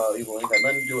people are the root of all evil. Ain't got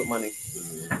nothing to do with money.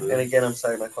 And again, I'm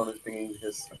sorry, my phone is ringing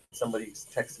because somebody's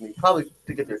texting me, probably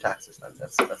to get their taxes done.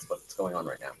 That's what's going on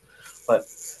right now. But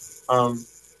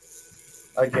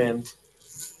again,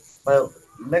 my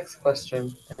next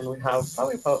question, and we have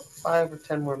probably about 5 or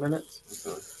 10 more minutes.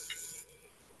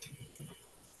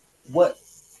 Where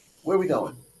are we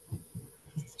going?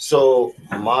 So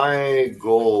my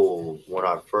goal when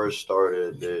I first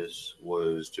started this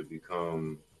was to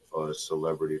become a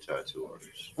celebrity tattoo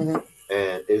artist.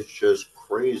 And it's just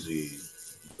crazy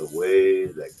the way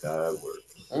that God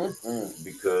works.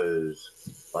 Because,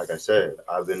 like I said,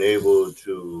 I've been able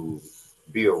to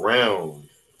be around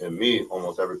and meet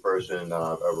almost every person that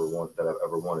I've ever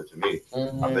wanted to meet.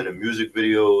 I've been in music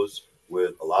videos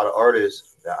with a lot of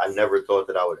artists that I never thought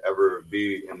that I would ever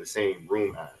be in the same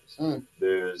room as.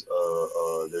 There's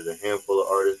a handful of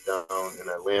artists down in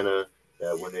Atlanta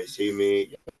that when they see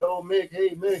me, yo, Mick,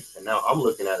 hey, Mick. And now I'm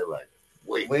looking at it like,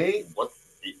 wait, what?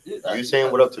 You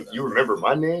saying what up to? You remember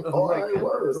my name? Oh, my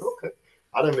word. Okay.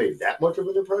 I done made that much of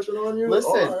an impression on you?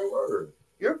 Listen, word.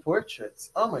 Your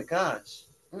portraits. Oh, my gosh.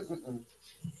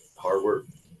 Hard work.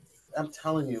 I'm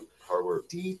telling you. Hard work.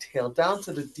 Detail, down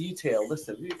to the detail.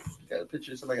 Listen, you got a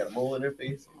picture of somebody got a mole in their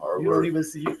face. Hard you work. Don't even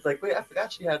see you. Like, wait, I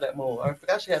forgot she had that mole. Or I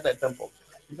forgot she had that dimple.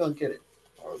 You're going to get it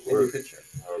in your picture.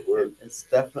 Hard work. And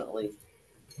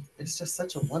it's just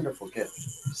such a wonderful gift.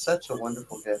 Such a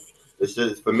wonderful gift. It's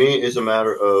just, for me, it's a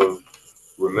matter of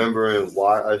remembering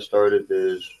why I started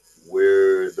this,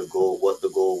 what the goal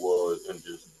was, and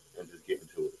just getting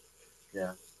to it.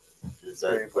 Yeah. Just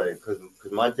that, like,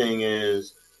 because my thing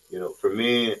is, you know, for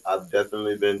me, I've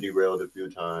definitely been derailed a few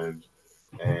times,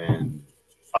 and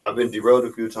I've been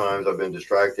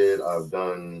distracted. I've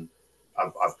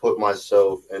put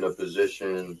myself in a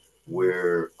position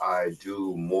where I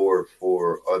do more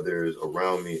for others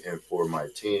around me and for my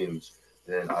teams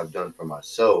than I've done for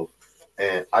myself.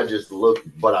 And I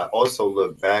also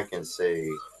look back and say,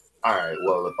 all right,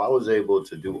 well, if I was able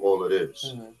to do all of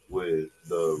this with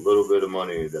the little bit of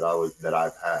money that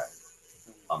I've had,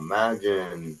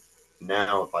 imagine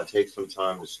now if I take some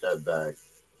time to step back,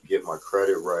 get my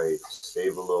credit right,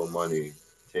 save a little money,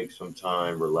 take some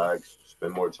time, relax,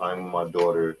 spend more time with my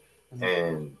daughter,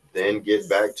 and then get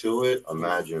back to it.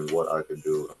 Imagine what I could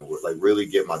do. Like, really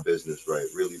get my business right,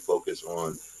 really focus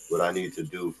on what I need to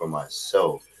do for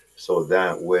myself, so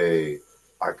that way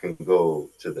I can go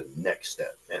to the next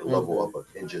step and level up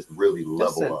and just really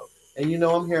level up. And you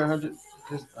know, I'm here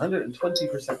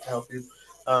 120% to help you.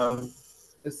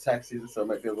 It's tax season, so it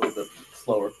might be a little bit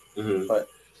slower. But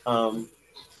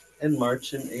in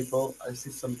March and April, I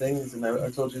see some things, and I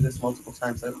told you this multiple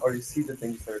times. I already see the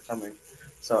things that are coming.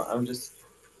 So I'm just,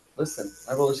 listen,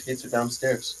 my roller skates are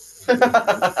downstairs in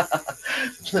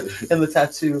the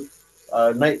tattoo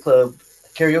nightclub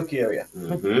karaoke area.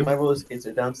 My roller skates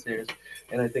are downstairs,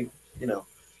 and I think, you know,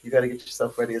 you got to get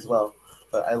yourself ready as well.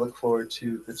 But I look forward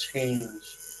to the change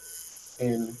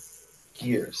in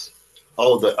gears.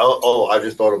 I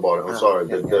just thought about it. I'm sorry.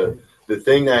 Yeah. The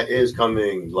thing that is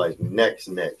coming like next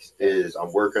is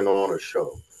I'm working on a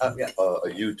show, Yeah. a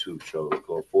YouTube show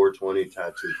called 420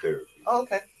 Tattoo Therapy. Oh,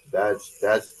 okay. That's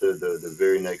the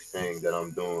very next thing that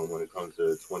I'm doing when it comes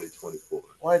to 2024.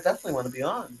 Well, I definitely want to be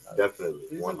on. Definitely.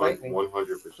 Please invite me.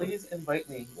 100%. Please invite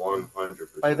me.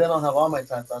 100%. By then I'll have all my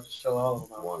tats. I'll just show all of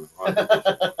them.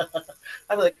 100%.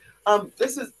 I'll be like,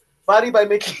 this is Body by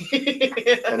Mickey.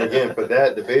 And again, for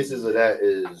that, the basis of that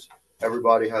is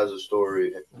everybody has a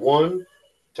story. One,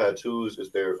 tattoos is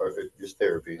it's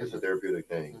therapy. It's a therapeutic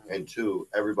thing. And two,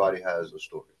 everybody has a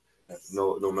story. Yes.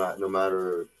 No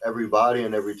matter everybody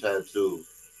and every tattoo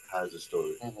has a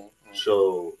story.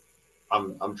 So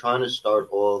I'm trying to start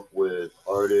off with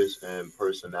artists and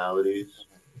personalities,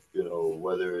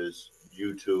 whether it's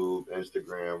YouTube,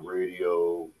 Instagram,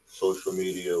 radio, social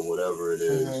media, whatever it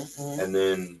is. And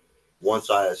then once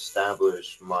I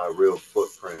establish my real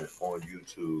footprint on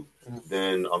YouTube,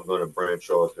 then I'm gonna branch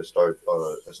off and start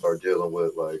dealing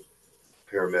with like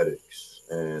paramedics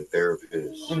and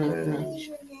therapists and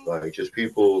like just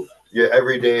people your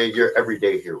everyday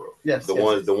hero. Yes. The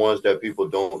ones that people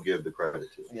don't give the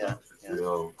credit to. Yeah.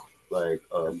 Like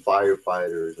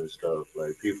firefighters and stuff,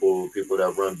 like people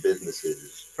that run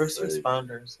businesses. First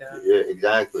responders, yeah. Yeah,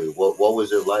 exactly. What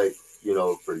was it like,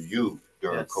 for you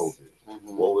during COVID?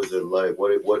 What was it like?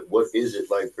 What is it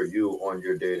like for you on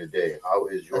your day to day? How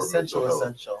is your mental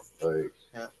health? Like,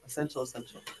 yeah, essential. It's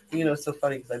so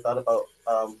funny because I thought about,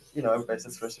 everybody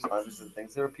says first responders and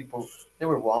things. There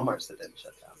were Walmarts that didn't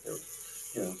shut down.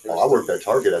 I worked at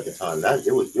Target at the time.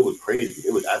 It was crazy.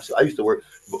 It was absolutely. I used to work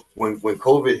when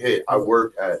COVID hit. I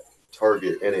worked at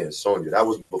Target in Ansonia. That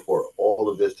was before all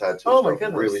of this tattoo stuff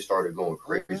really started going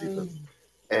crazy.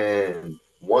 And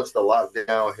once the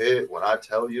lockdown hit, when I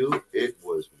tell you, it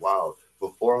was wild.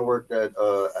 Before I worked at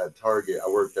Target, I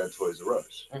worked at Toys R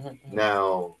Us.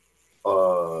 Now,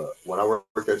 when I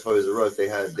worked at Toys R Us, they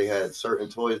had certain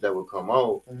toys that would come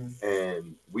out,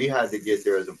 and we had to get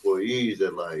there as employees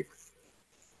at like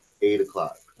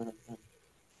 8:00.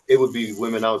 It would be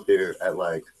women out there at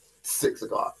like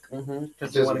 6:00,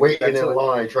 just waiting in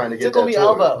line trying to get that toy.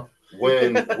 Elbow.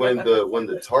 When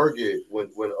the Target when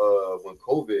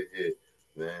COVID hit,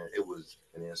 man, it was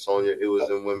in Ansonia. It was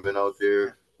in women out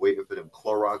there waiting for them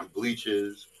Clorox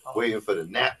bleaches, waiting for the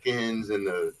napkins and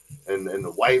the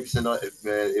wipes and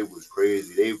man, it was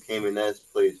crazy. They came in that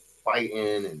place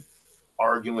fighting and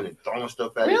arguing and throwing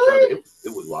stuff at each other.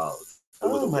 It was wild. It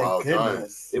was a wild time.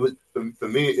 It was for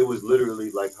me. It was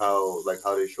literally like how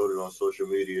they showed it on social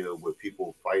media with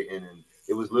people fighting, and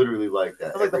it was literally like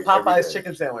that. It was like the Popeyes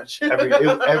chicken sandwich.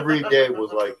 Every day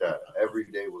was like that. Every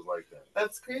day was like that.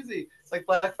 That's crazy. It's like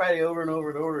Black Friday over and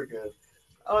over and over again.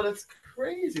 Oh, that's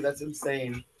crazy. That's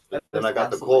insane. Then I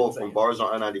got the call from bars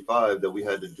on I-95 that we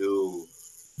had to do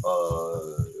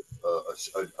a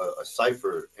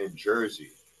cipher in Jersey.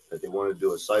 That they wanted to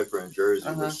do a cipher in Jersey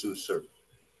with Sue Surf.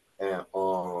 And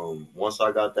once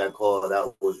I got that call,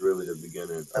 that was really the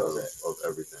beginning of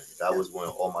everything. That was when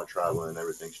all my traveling and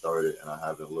everything started, and I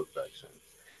haven't looked back since.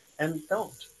 And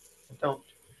don't.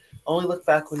 Only look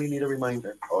back when you need a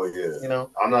reminder. Oh, yeah.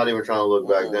 I'm not even trying to look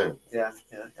back then. Yeah.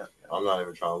 I'm not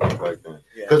even trying to look back then.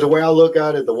 Because the way I look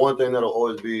at it, the one thing that'll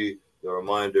always be the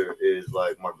reminder is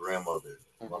like my grandmother,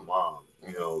 my mom,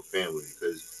 family.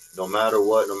 Because no matter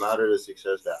what, no matter the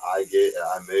success that I get and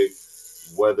I make,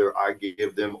 whether I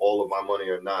give them all of my money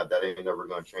or not, that ain't never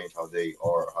gonna change how they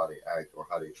are, how they act, or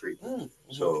how they treat me.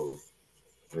 So,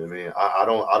 you know what I mean, I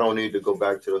don't need to go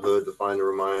back to the hood to find a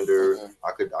reminder.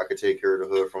 I could take care of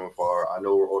the hood from afar. I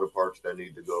know where all the parks that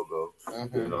need to go. I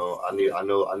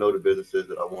know the businesses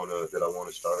that I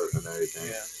wanna start and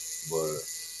everything. But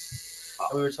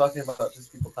we were talking about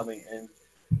just people coming in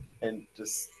and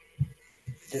just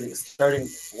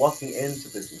walking into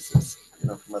businesses,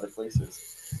 from other places.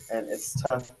 And it's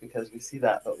tough because we see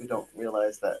that, but we don't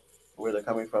realize that where they're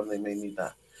coming from, they may need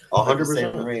that.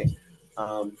 100%.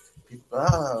 People,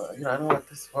 I don't want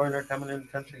this foreigner coming in the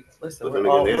country. Listen,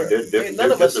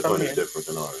 their discipline is different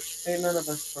than ours. Ain't none of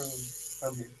us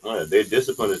from here. Yeah, their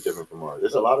discipline is different from ours.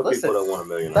 There's a lot of people that want $1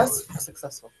 million. That's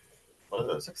successful.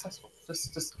 Successful.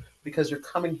 Just because you're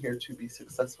coming here to be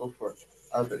successful for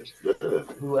others,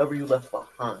 whoever you left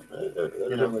behind.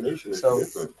 So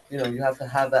you have to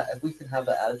have that. If we can have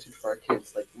that attitude for our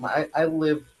kids, like I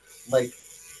live like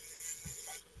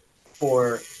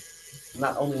for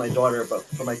not only my daughter but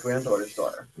for my granddaughter's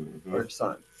daughter or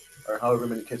son or however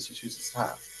many kids she chooses to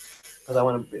have, because I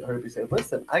want her to be saying,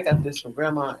 listen, I got this from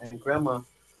grandma, and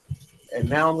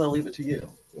now I'm going to leave it to you.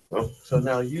 So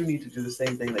now you need to do the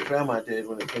same thing that grandma did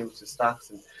when it came to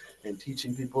stocks and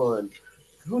teaching people and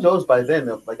who knows by then?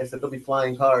 Like I said, there'll be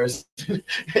flying cars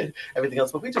and everything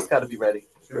else. But we just got to be ready.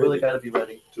 We really got to be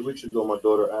ready. 2 weeks ago, my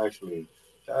daughter asked me,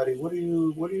 "Daddy, what are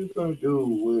you gonna do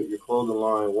with your clothing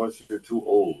line once you're too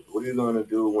old? What are you gonna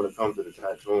do when it comes to the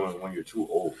tattooing when you're too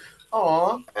old?"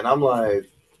 Aw. And I'm like,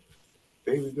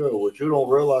 "Baby girl, what you don't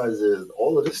realize is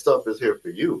all of this stuff is here for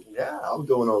you. Yeah. I'm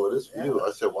doing all of this for you."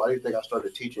 I said, "Why do you think I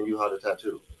started teaching you how to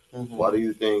tattoo? Mm-hmm. Why do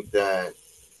you think that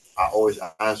I always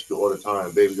ask you all the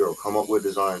time, baby girl, come up with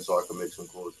design so I can make some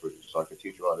clothes for you, so I can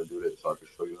teach you how to do this, so I can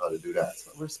show you how to do that." That's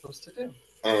what we're supposed to do.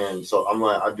 And so I'm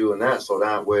like, I'm doing that so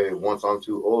that way, once I'm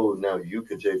too old, now you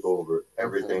can take over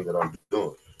everything that I'm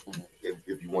doing.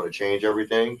 If you want to change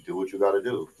everything, do what you got to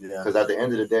do. Because at the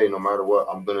end of the day, no matter what,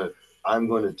 I'm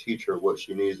gonna teach her what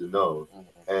she needs to know.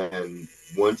 And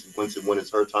when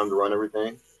it's her time to run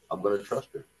everything, I'm gonna trust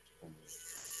her.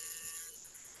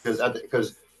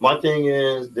 Because my thing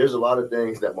is, there's a lot of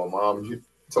things that my mom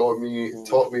taught me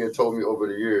over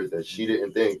the years that she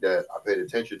didn't think that I paid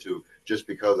attention to just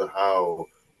because of how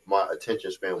my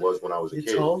attention span was when I was a kid.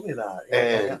 You told me that.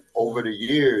 And over the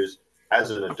years,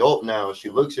 as an adult now, she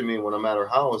looks at me when I'm at her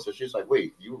house and she's like,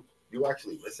 "Wait, you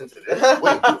actually listen to this?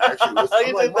 Wait, you actually listen?"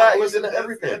 I'm like, "Mom, I listen to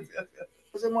everything."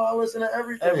 I said, "Mom, I listen to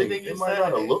everything. Everything you it might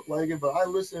not look like it, but I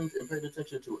listened and paid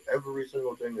attention to every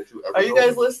single thing that you ever." Are you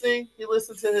guys listening? He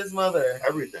listened to his mother.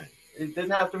 Everything. He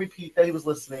didn't have to repeat that he was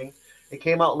listening. It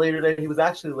came out later that he was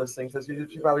actually listening because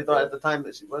she probably thought at the time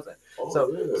that she wasn't.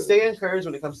 Stay encouraged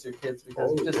when it comes to your kids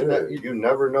because you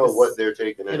never know what they're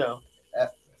taking in. You know,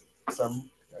 some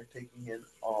are taking in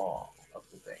all of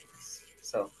the things.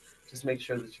 So just make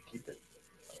sure that you keep it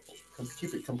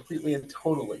completely and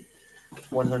totally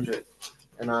 100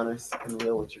 and honest and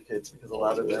real with your kids because a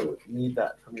lot of them need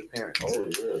that from your parents.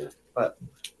 But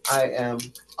I am.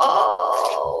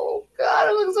 Oh God,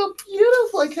 it looks so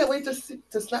beautiful! I can't wait to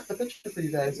snap the picture for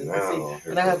you guys and see.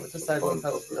 And I have decided to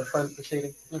have the fun for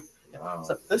shading.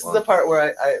 So this is the part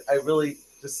where I really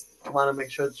just want to make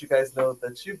sure that you guys know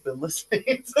that you've been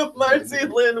listening to Marcy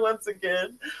Lynn once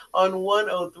again on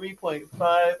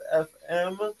 103.5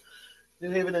 FM,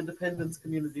 New Haven Independence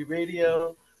Community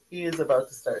Radio. He is about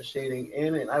to start shading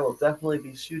in, and I will definitely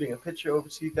be shooting a picture over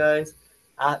to you guys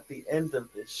at the end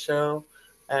of this show.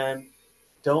 And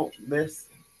don't miss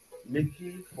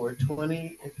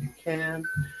Micky420 if you can.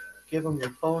 Give him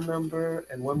your phone number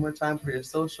and one more time for your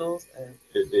socials. And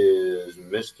it is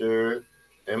Mr.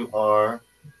 MR_MICKY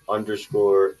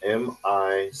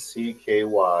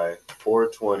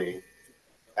 420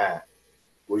 at.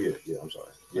 Well, I'm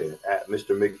sorry. At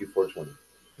Mr. Micky420.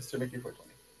 Mr. Micky420.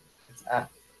 It's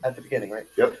at the beginning, right?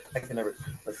 Yep. I can never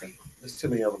listen. There's too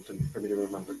many of them for me to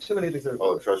remember. Too many things.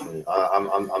 Trust me.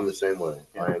 I'm the same way.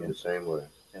 Yeah, I am the same way.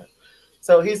 Yeah.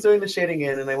 So he's doing the shading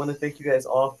in, and I want to thank you guys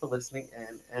all for listening.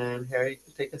 And Harry, you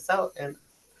can take us out. And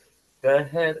go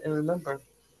ahead and remember,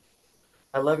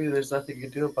 I love you. There's nothing you can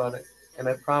do about it. And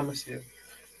I promise you,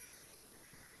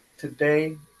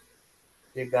 today,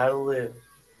 you gotta live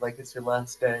like it's your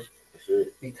last day.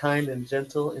 Be kind and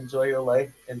gentle. Enjoy your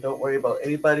life, and don't worry about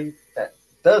anybody that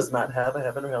does not have a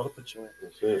heaven or hell to put you in.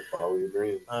 That's it. Follow your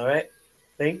dream. All right.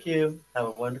 Thank you. Have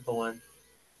a wonderful one.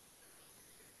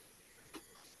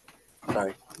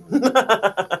 Sorry. Sorry,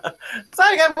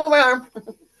 I got to move my arm.